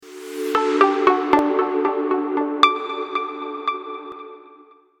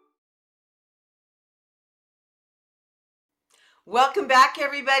Welcome back,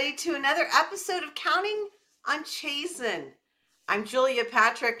 everybody, to another episode of Counting on Chazen. I'm Julia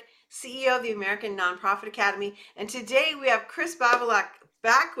Patrick, CEO of the American Nonprofit Academy, and today we have Chris Babalak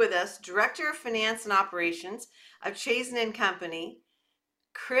back with us, Director of Finance and Operations of Chazen and Company.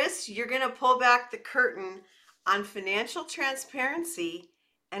 Chris, you're going to pull back the curtain on financial transparency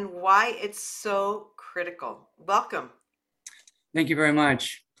and why it's so critical. Welcome. Thank you very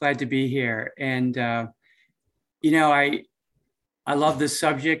much. Glad to be here. And, I love this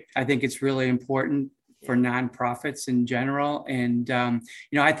subject. I think it's really important for nonprofits in general. And,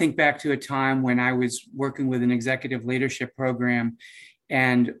 I think back to a time when I was working with an executive leadership program.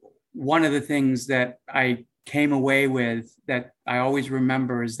 And one of the things that I came away with that I always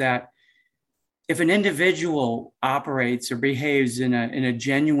remember is that if an individual operates or behaves in a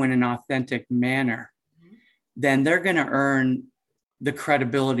genuine and authentic manner, then they're going to earn the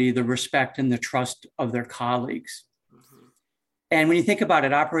credibility, the respect, and the trust of their colleagues. And when you think about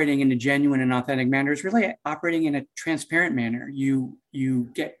it, operating in a genuine and authentic manner is really operating in a transparent manner. You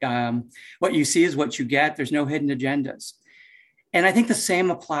get what you see is what you get. There's no hidden agendas. And I think the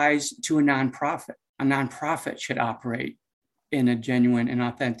same applies to a nonprofit. A nonprofit should operate in a genuine and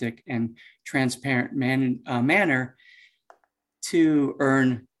authentic and transparent manner to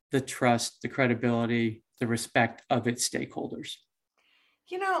earn the trust, the credibility, the respect of its stakeholders.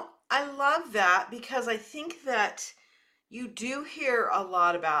 I love that because I think that you do hear a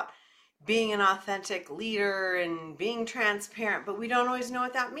lot about being an authentic leader and being transparent, but we don't always know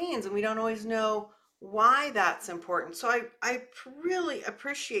what that means and we don't always know why that's important. So I really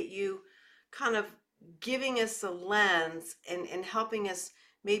appreciate you kind of giving us a lens and helping us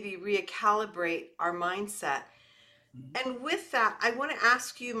maybe recalibrate our mindset. And with that, I want to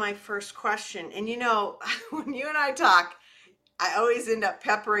ask you my first question. And when you and I talk, I always end up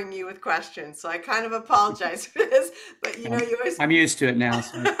peppering you with questions, so I kind of apologize for this. But you always. I'm used to it now.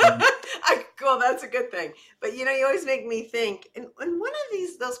 So cool, that's a good thing. But you always make me think. And one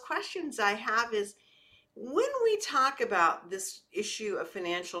of those questions I have is, when we talk about this issue of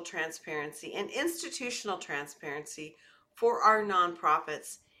financial transparency and institutional transparency for our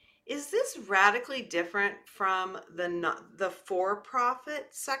nonprofits, is this radically different from the for-profit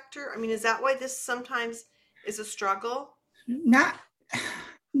sector? I mean, is that why this sometimes is a struggle? No,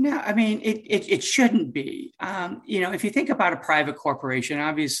 I mean, it shouldn't be. If you think about a private corporation,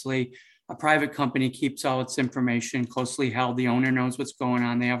 obviously a private company keeps all its information closely held. The owner knows what's going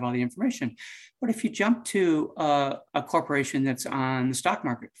on. They have all the information. But if you jump to a corporation that's on the stock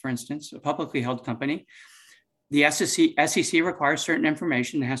market, for instance, a publicly held company, the SEC requires certain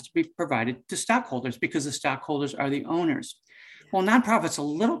information that has to be provided to stockholders because the stockholders are the owners. Well, nonprofits a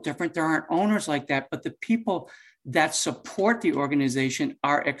little different. There aren't owners like that, but the people that support the organization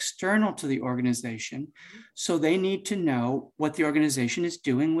are external to the organization. So they need to know what the organization is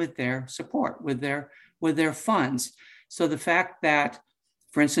doing with their support, with their funds. So the fact that,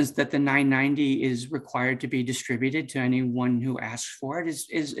 for instance, that the 990 is required to be distributed to anyone who asks for it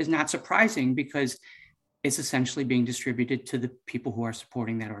is not surprising because it's essentially being distributed to the people who are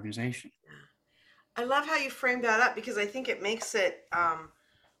supporting that organization. I love how you framed that up because I think it makes it,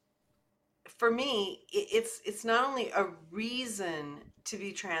 for me, it's not only a reason to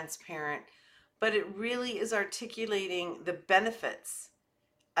be transparent, but it really is articulating the benefits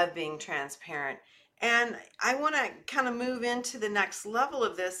of being transparent. And I want to kind of move into the next level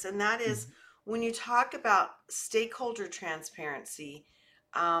of this, and that is when you talk about stakeholder transparency,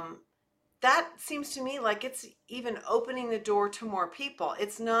 that seems to me like it's even opening the door to more people.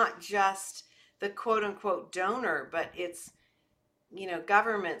 It's not just the quote unquote donor, but it's,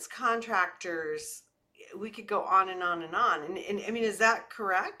 governments, contractors, we could go on and on and on. And I mean, is that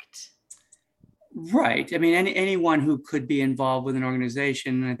correct? Right. I mean, anyone who could be involved with an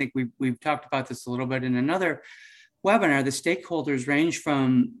organization, and I think we've talked about this a little bit in another webinar, the stakeholders range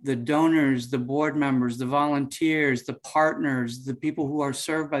from the donors, the board members, the volunteers, the partners, the people who are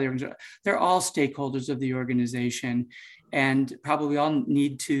served by the organization. They're all stakeholders of the organization and probably all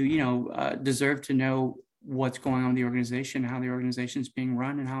need to, deserve to know what's going on with the organization, how the organization is being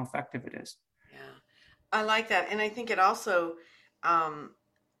run and how effective it is. Yeah, I like that. And I think it also,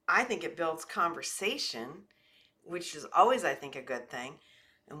 I think it builds conversation, which is always, I think, a good thing.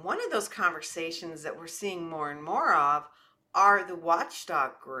 And one of those conversations that we're seeing more and more of are the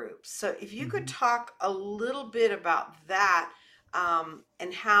watchdog groups. So if you could talk a little bit about that,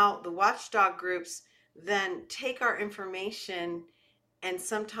 and how the watchdog groups then take our information and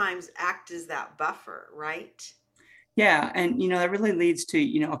sometimes act as that buffer, right? Yeah, and that really leads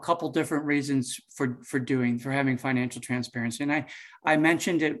to a couple different reasons for having financial transparency. And I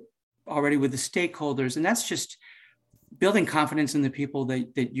mentioned it already with the stakeholders, and that's just building confidence in the people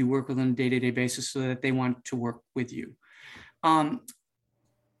that you work with on a day-to-day basis so that they want to work with you.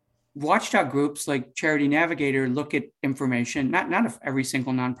 Watchdog groups like Charity Navigator look at information, not of every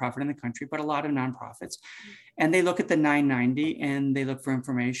single nonprofit in the country, but a lot of nonprofits. And they look at the 990 and they look for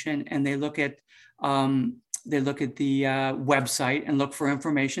information, and they look at the website and look for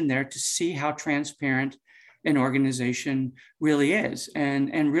information there to see how transparent an organization really is.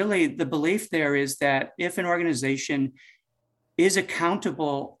 And really the belief there is that if an organization is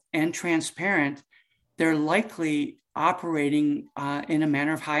accountable and transparent, they're likely operating in a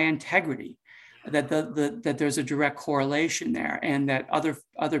manner of high integrity, that that there's a direct correlation there, and that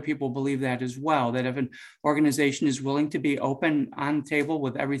other people believe that as well, that if an organization is willing to be open on the table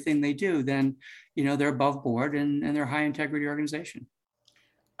with everything they do, then they're above board and they're a high integrity organization.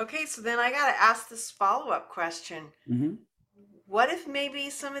 Okay, so then I got to ask this follow-up question. Mm-hmm. What if maybe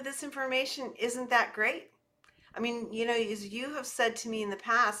some of this information isn't that great? I mean, as you have said to me in the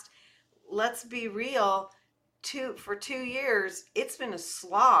past, let's be real, for 2 years, it's been a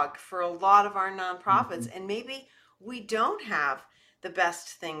slog for a lot of our nonprofits, and maybe we don't have the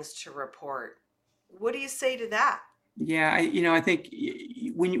best things to report. What do you say to that? Yeah, I think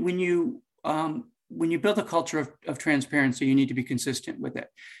when you build a culture of transparency, you need to be consistent with it,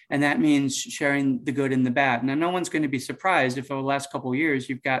 and that means sharing the good and the bad. Now, no one's going to be surprised if over the last couple of years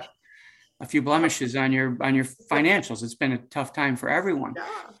you've got a few blemishes on your financials. It's been a tough time for everyone. Yeah.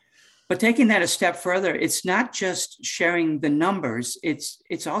 But taking that a step further, it's not just sharing the numbers.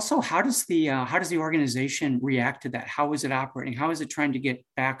 It's also how does the organization react to that? How is it operating? How is it trying to get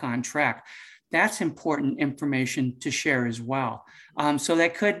back on track? That's important information to share as well. So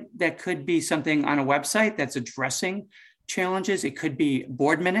that could be something on a website that's addressing challenges. It could be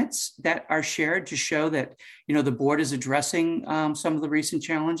board minutes that are shared to show that the board is addressing some of the recent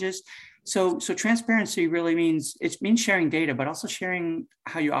challenges. So transparency really means sharing data, but also sharing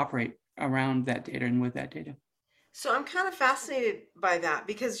how you operate around that data and with that data. So I'm kind of fascinated by that,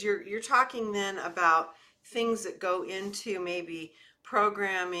 because you're talking then about things that go into maybe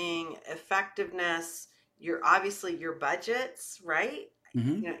programming, effectiveness, obviously your budgets, right?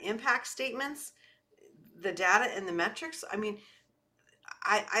 Mm-hmm. Impact statements, the data and the metrics. I mean,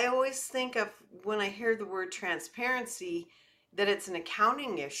 I always think of, when I hear the word transparency, that it's an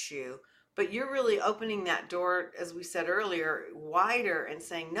accounting issue, but you're really opening that door, as we said earlier, wider and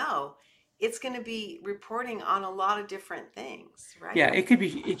saying, no, it's going to be reporting on a lot of different things, right? Yeah,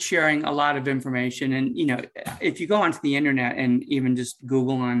 it's sharing a lot of information. And, if you go onto the internet and even just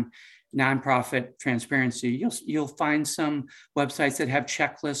Google on nonprofit transparency, you'll find some websites that have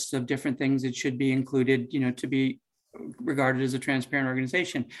checklists of different things that should be included, to be regarded as a transparent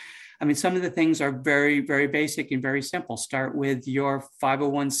organization. I mean, some of the things are very, very basic and very simple. Start with your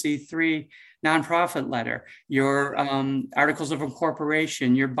 501c3 nonprofit letter, your articles of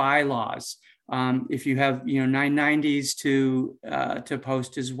incorporation, your bylaws. If you have 990s to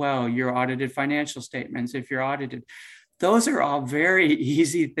post as well, your audited financial statements, if you're audited. Those are all very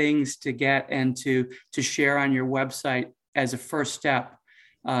easy things to get and to share on your website as a first step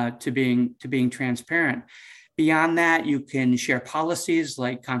to being transparent. Beyond that, you can share policies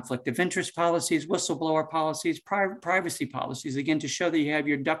like conflict of interest policies, whistleblower policies, privacy policies, again, to show that you have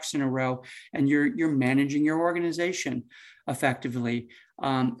your ducks in a row and you're managing your organization effectively.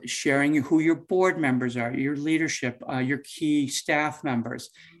 Sharing who your board members are, your leadership, your key staff members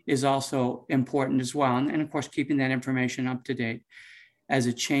is also important as well. And of course, keeping that information up to date as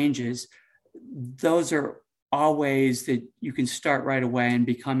it changes. Those are all ways that you can start right away in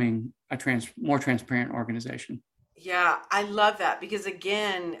becoming a more transparent organization. Yeah, I love that, because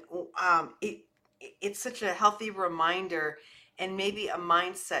again, it's such a healthy reminder and maybe a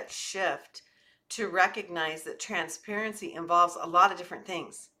mindset shift to recognize that transparency involves a lot of different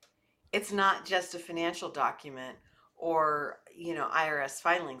things. It's not just a financial document or IRS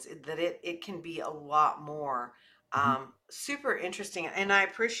filings, that it can be a lot more. Super interesting, and I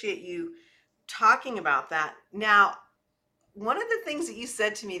appreciate you talking about that. Now, one of the things that you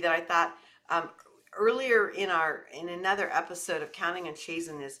said to me that I thought earlier in another episode of Counting on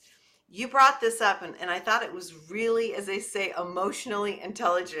Chazen is, you brought this up, and I thought it was really, as they say, emotionally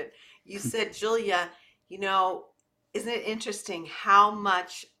intelligent. You said, Julia, isn't it interesting how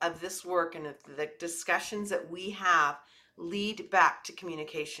much of this work and the discussions that we have lead back to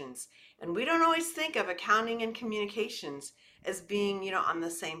communications? And we don't always think of accounting and communications as being, on the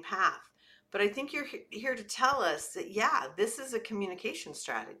same path. But I think you're here to tell us that, yeah, this is a communication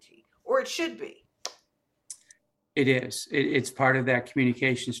strategy, or it should be. It is. It's part of that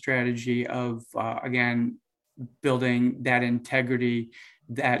communication strategy of, again, building that integrity,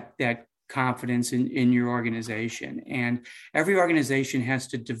 that confidence in your organization. And every organization has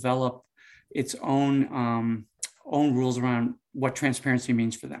to develop its own rules around what transparency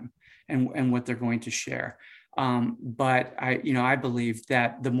means for them and what they're going to share. But I believe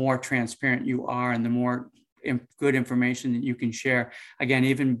that the more transparent you are and the more good information that you can share, again,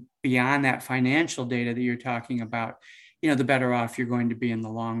 even beyond that financial data that you're talking about, the better off you're going to be in the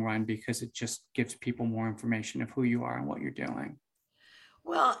long run, because it just gives people more information of who you are and what you're doing.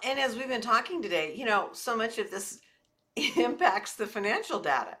 Well, and as we've been talking today, so much of this impacts the financial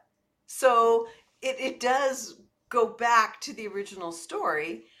data. So it does go back to the original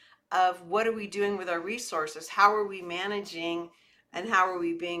story of what are we doing with our resources? How are we managing, and how are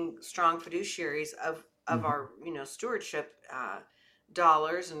we being strong fiduciaries of our stewardship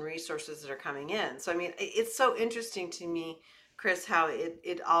dollars and resources that are coming in? So I mean, it's so interesting to me, Chris, how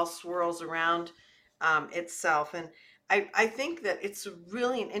it all swirls around itself. And I think that it's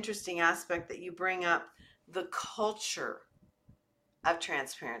really an interesting aspect that you bring up, the culture of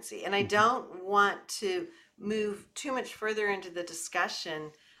transparency. And I don't want to move too much further into the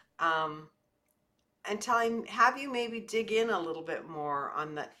discussion until I have you maybe dig in a little bit more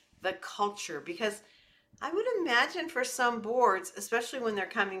on the culture, because I would imagine for some boards, especially when they're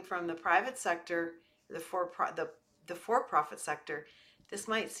coming from the private sector, the for-profit sector, this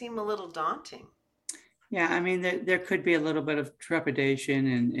might seem a little daunting. Yeah, I mean, there could be a little bit of trepidation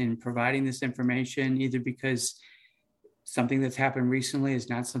in providing this information, either because something that's happened recently is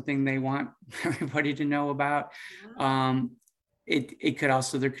not something they want everybody to know about. It could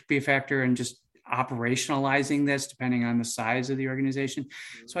also, there could be a factor in just operationalizing this depending on the size of the organization.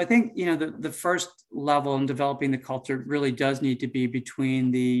 So I think, the first level in developing the culture really does need to be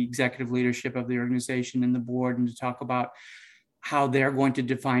between the executive leadership of the organization and the board, and to talk about how they're going to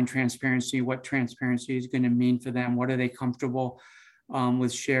define transparency, what transparency is going to mean for them, what are they comfortable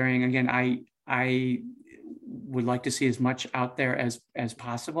with sharing. Again, I would like to see as much out there as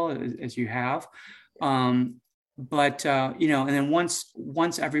possible as you have. And then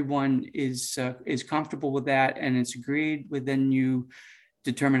once everyone is comfortable with that and it's agreed with, then you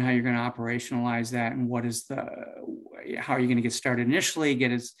determine how you're going to operationalize that, and how are you going to get started initially,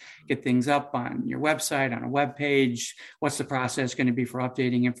 get things up on your website, on a web page. What's the process going to be for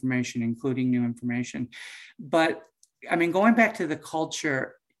updating information, including new information? But I mean, going back to the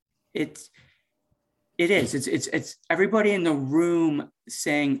culture, it's everybody in the room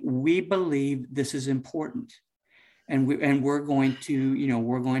saying, we believe this is important, and we're going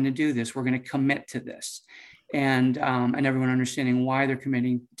to do this. We're going to commit to this, and everyone understanding why they're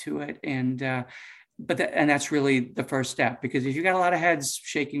committing to it. And that's really the first step, because if you got a lot of heads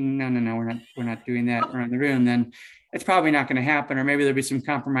shaking, no, we're not doing that around the room, then it's probably not going to happen. Or maybe there'll be some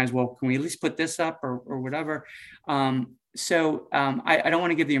compromise. Well, can we at least put this up or whatever? I don't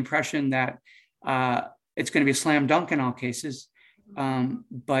want to give the impression that it's going to be a slam dunk in all cases.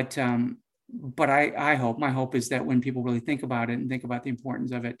 But my hope is that when people really think about it and think about the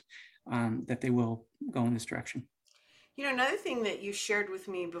importance of it, that they will go in this direction. Another thing that you shared with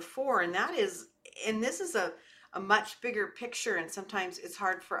me before, and this is a much bigger picture, and sometimes it's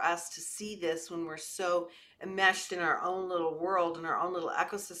hard for us to see this when we're so enmeshed in our own little world and our own little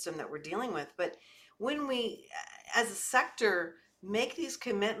ecosystem that we're dealing with. But when we, as a sector, make these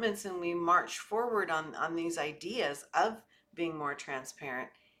commitments and we march forward on these ideas of being more transparent,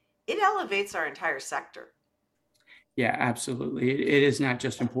 it elevates our entire sector. Yeah, absolutely. It is not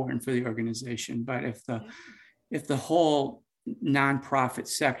just important for the organization, but if the whole nonprofit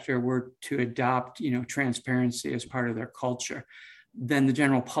sector were to adopt, transparency as part of their culture, then the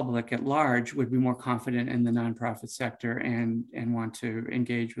general public at large would be more confident in the nonprofit sector and want to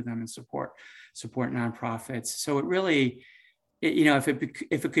engage with them and support nonprofits. So it really, if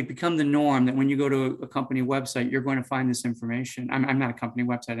it could become the norm that when you go to a company website, you're going to find this information. I'm not a company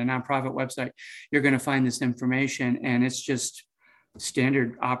website, a nonprofit website, you're going to find this information, and it's just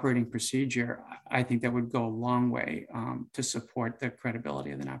standard operating procedure. I think that would go a long way to support the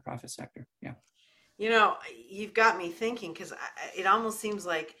credibility of the nonprofit sector. Yeah. You've got me thinking, because it almost seems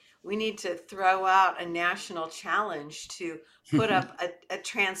like we need to throw out a national challenge to put up a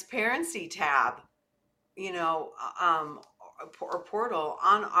transparency tab, or portal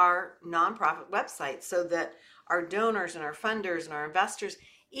on our nonprofit website, so that our donors and our funders and our investors,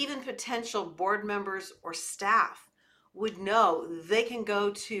 even potential board members or staff, would know they can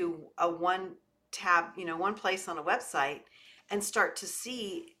go to a one tab, one place on a website, and start to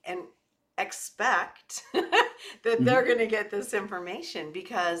see and expect that they're going to get this information,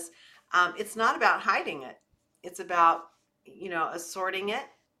 because it's not about hiding it. It's about, assorting it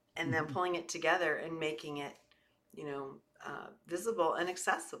and then pulling it together and making it, visible and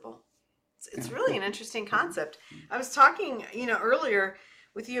accessible. It's really an interesting concept. I was talking, earlier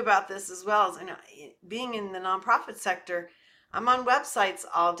with you about this as well as being in the nonprofit sector. I'm on websites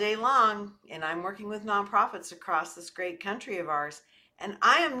all day long, and I'm working with nonprofits across this great country of ours, and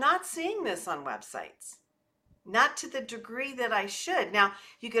I am not seeing this on websites. Not to the degree that I should. Now,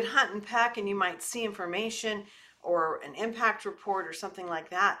 you could hunt and peck and you might see information or an impact report or something like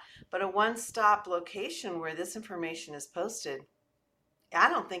that, but a one-stop location where this information is posted, I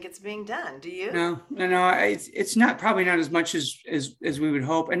don't think it's being done. Do you? No. It's not, probably not as much as we would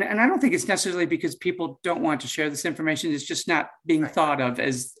hope, and I don't think it's necessarily because people don't want to share this information. It's just not being thought of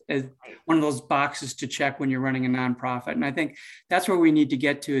as one of those boxes to check when you're running a nonprofit. And I think that's where we need to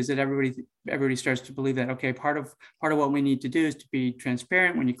get to, is that everybody starts to believe that, okay, part of what we need to do is to be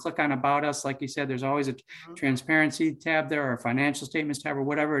transparent. When you click on About Us, like you said, there's always a transparency tab there, or a financial statements tab, or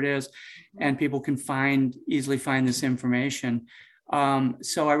whatever it is, and people can easily find this information.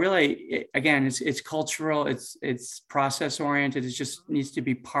 So I really, again, it's cultural, it's process oriented. It just needs to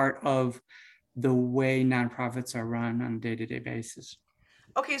be part of the way nonprofits are run on a day-to-day basis.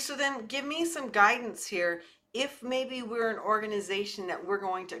 Okay, so then give me some guidance here. If maybe we're an organization that we're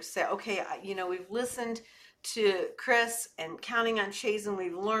going to say, okay, we've listened to Chris and Counting on Chazen,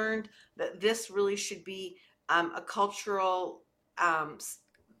 we've learned that this really should be a cultural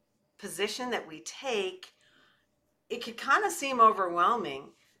position that we take. It could kind of seem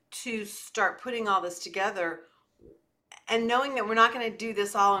overwhelming to start putting all this together, and knowing that we're not going to do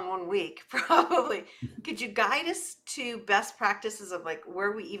this all in 1 week, probably. Could you guide us to best practices of like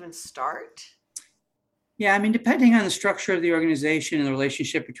where we even start? Yeah, I mean, depending on the structure of the organization and the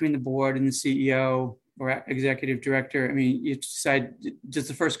relationship between the board and the CEO or executive director, I mean, you decide, does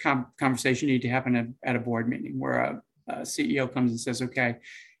the first conversation need to happen at a board meeting where a CEO comes and says, okay,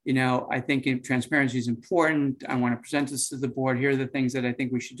 I think transparency is important. I want to present this to the board. Here are the things that I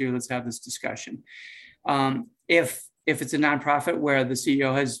think we should do. Let's have this discussion. If it's a nonprofit where the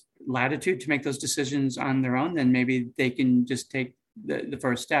CEO has latitude to make those decisions on their own, then maybe they can just take the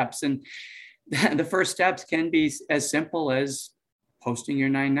first steps. And the first steps can be as simple as posting your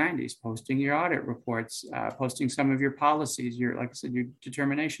 990s, posting your audit reports, posting some of your policies, like I said, your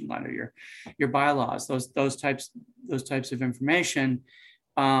determination letter, your bylaws, those types of information.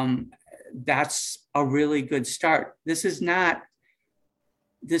 That's a really good start. This is not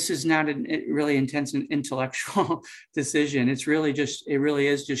a really intense and intellectual decision. It really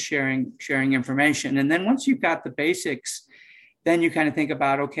is just sharing information. And then once you've got the basics, then you kind of think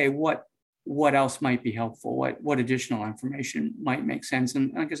about, okay, what else might be helpful? What additional information might make sense?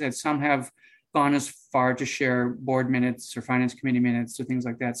 And like I said, some have gone as far to share board minutes or finance committee minutes or things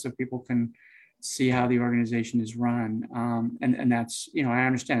like that, so people can see how the organization is run. And that's, I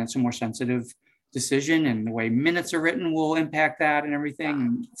understand it's a more sensitive decision, and the way minutes are written will impact that and everything.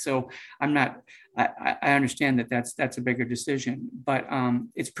 And so I understand that's a bigger decision, but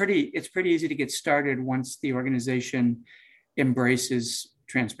it's pretty easy to get started once the organization embraces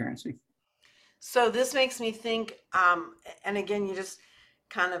transparency. So this makes me think, and again, you just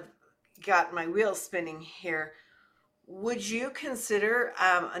kind of got my wheels spinning here. Would you consider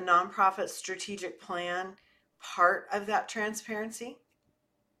a nonprofit strategic plan part of that transparency?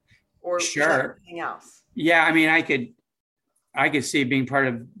 Or sure. Something else? Yeah, I mean, I could see it being part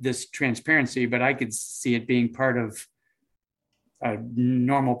of this transparency, but I could see it being part of a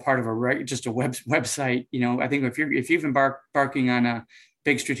normal part of just a website. I think if you've embarking on a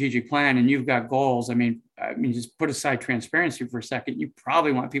big strategic plan and you've got goals, I mean, just put aside transparency for a second. You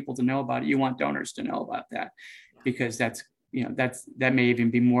probably want people to know about it. You want donors to know about that, because that may even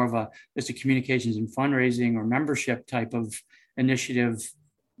be more of just a communications and fundraising or membership type of initiative,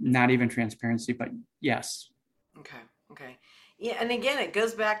 not even transparency, but yes. Okay. Yeah. And again, it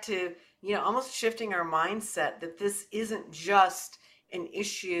goes back to, almost shifting our mindset that this isn't just an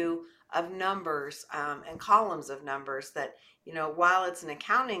issue of numbers and columns of numbers, that, while it's an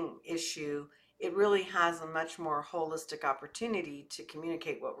accounting issue, it really has a much more holistic opportunity to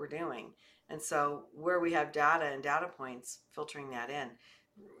communicate what we're doing. And so where we have data and data points, filtering that in.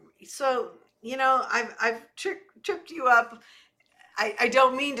 So, I've tripped you up. I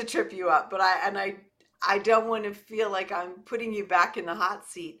don't mean to trip you up, but I don't want to feel like I'm putting you back in the hot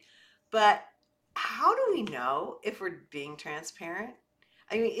seat. But how do we know if we're being transparent?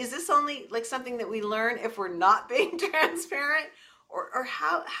 I mean, is this only like something that we learn if we're not being transparent? Or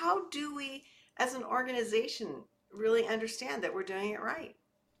how do we, as an organization, really understand that we're doing it right?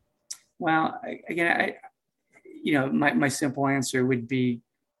 Well, again, my simple answer would be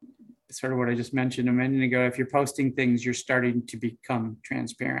sort of what I just mentioned a minute ago. If you're posting things, you're starting to become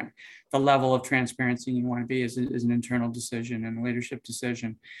transparent. The level of transparency you want to be is an internal decision and a leadership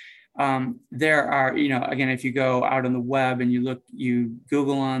decision. There are, again, if you go out on the web and you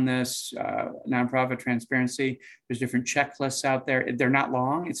Google on this nonprofit transparency, there's different checklists out there. They're not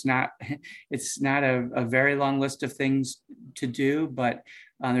long. It's not a very long list of things to do, but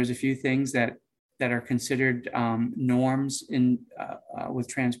there's a few things that are considered norms in with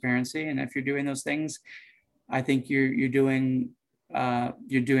transparency. And if you're doing those things, I think you're doing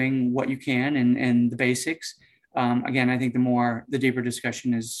what you can and the basics. Again, I think the deeper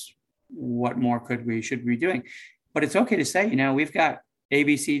discussion is what more should we be doing. But it's okay to say, we've got A,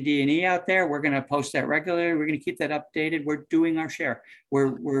 B, C, D, and E out there. We're going to post that regularly. We're going to keep that updated. We're doing our share.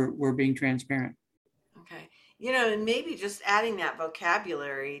 We're being transparent. Okay. And maybe just adding that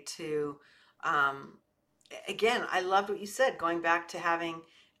vocabulary to, again, I loved what you said, going back to having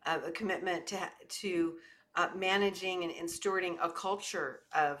a commitment to managing and stewarding a culture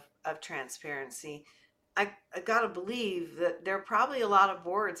of transparency. I got to believe that there are probably a lot of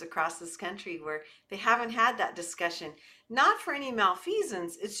boards across this country where they haven't had that discussion, not for any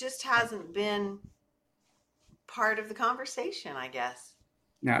malfeasance. It just hasn't been part of the conversation, I guess.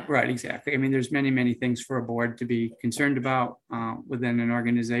 No, right, exactly. I mean, there's many, many things for a board to be concerned about within an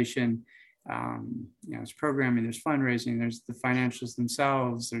organization. There's programming, there's fundraising, there's the financials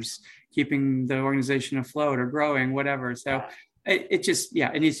themselves, there's keeping the organization afloat or growing, whatever. So it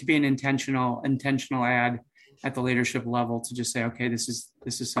needs to be an intentional ad at the leadership level to just say, okay, this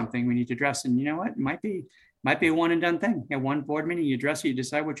is something we need to address. And you know what, it might be a one and done thing. One board meeting, you address it, you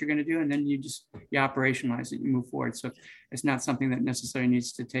decide what you're going to do, and then you operationalize it, you move forward. So it's not something that necessarily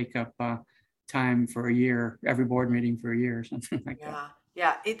needs to take up time for a year, every board meeting for a year or something like that.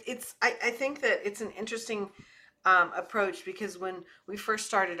 Yeah, I think that it's an interesting approach, because when we first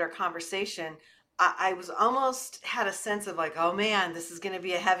started our conversation, I was almost had a sense of like, oh man, this is going to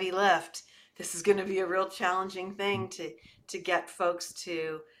be a heavy lift. This is going to be a real challenging thing to get folks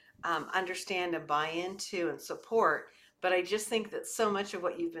to understand and buy into and support. But I just think that so much of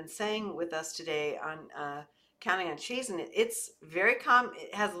what you've been saying with us today on Counting on Chazen, it's very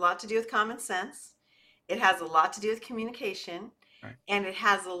it has a lot to do with common sense. It has a lot to do with communication. Right. And it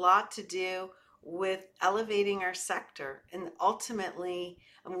has a lot to do with elevating our sector. And ultimately,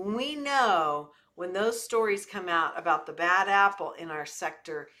 we know when those stories come out about the bad apple in our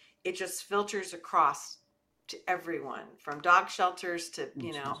sector, it just filters across to everyone, from dog shelters to,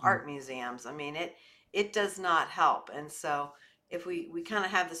 art museums. I mean, it does not help. And so if we kind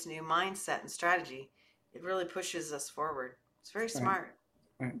of have this new mindset and strategy, it really pushes us forward. It's very smart.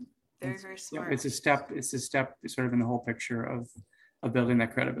 Right. Very, very smart. Yeah, it's a step sort of in the whole picture of building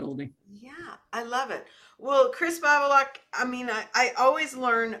that credibility. Yeah, I love it. Well, Chris Babalak, I mean, I always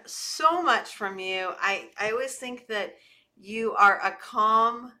learn so much from you. I always think that you are a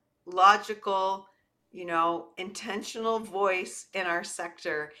calm, logical, intentional voice in our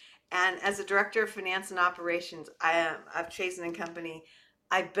sector. And as a director of finance and operations, I've Chazen & Company.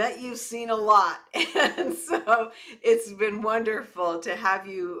 I bet you've seen a lot. And so it's been wonderful to have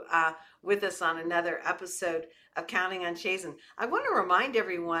you with us on another episode of Counting on Chazen. I want to remind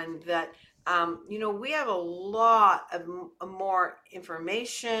everyone that, we have a lot of more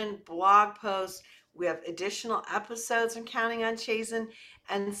information, blog posts. We have additional episodes on Counting on Chazen.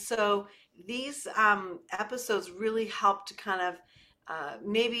 And so these episodes really help to kind of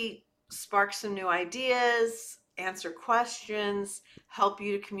maybe spark some new ideas, answer questions, help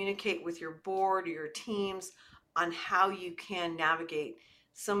you to communicate with your board or your teams on how you can navigate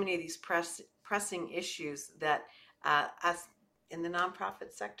so many of these pressing issues that us in the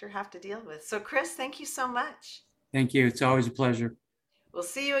nonprofit sector have to deal with. So Chris, thank you so much. Thank you. It's always a pleasure. We'll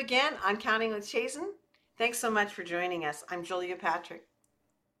see you again on Counting with Chazen. Thanks so much for joining us. I'm Julia Patrick.